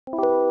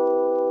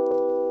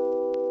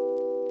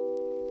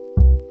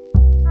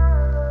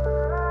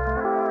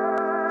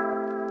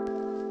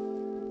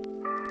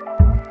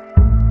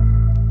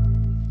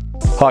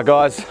Hi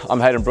guys, I'm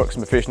Hayden Brooks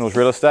from Professionals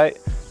Real Estate.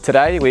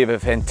 Today we have a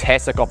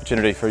fantastic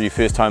opportunity for you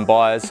first home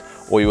buyers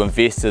or you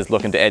investors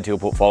looking to add to your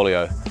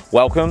portfolio.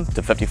 Welcome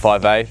to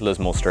 55A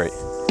Lismore Street.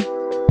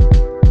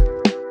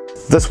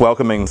 This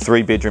welcoming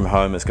 3-bedroom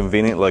home is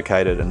conveniently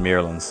located in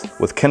Merrilands,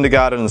 with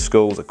kindergarten and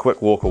schools a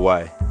quick walk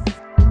away.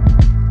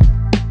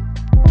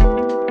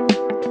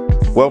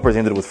 Well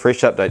presented with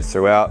fresh updates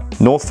throughout,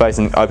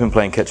 north-facing open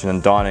plan kitchen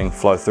and dining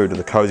flow through to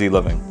the cosy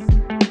living.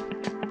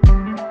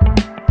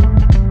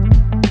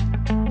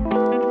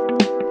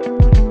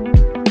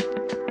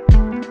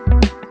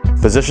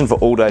 Positioned for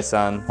all-day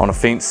sun on a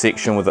fenced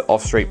section with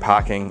off-street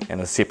parking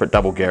and a separate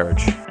double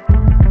garage.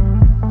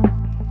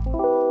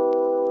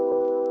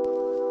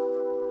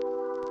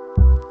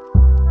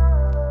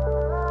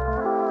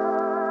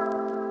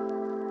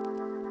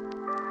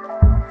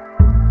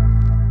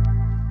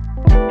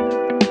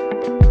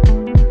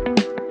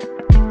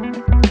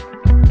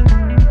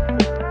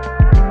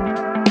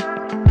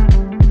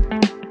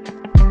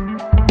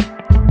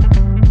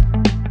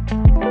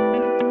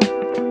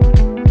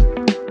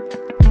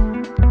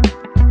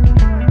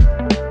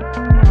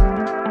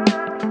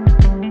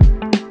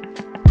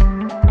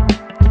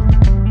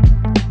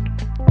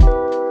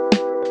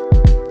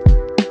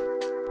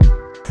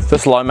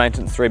 This low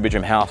maintenance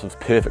 3-bedroom house is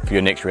perfect for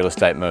your next real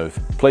estate move.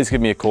 Please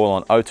give me a call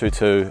on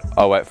 022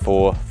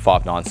 084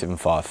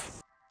 5975.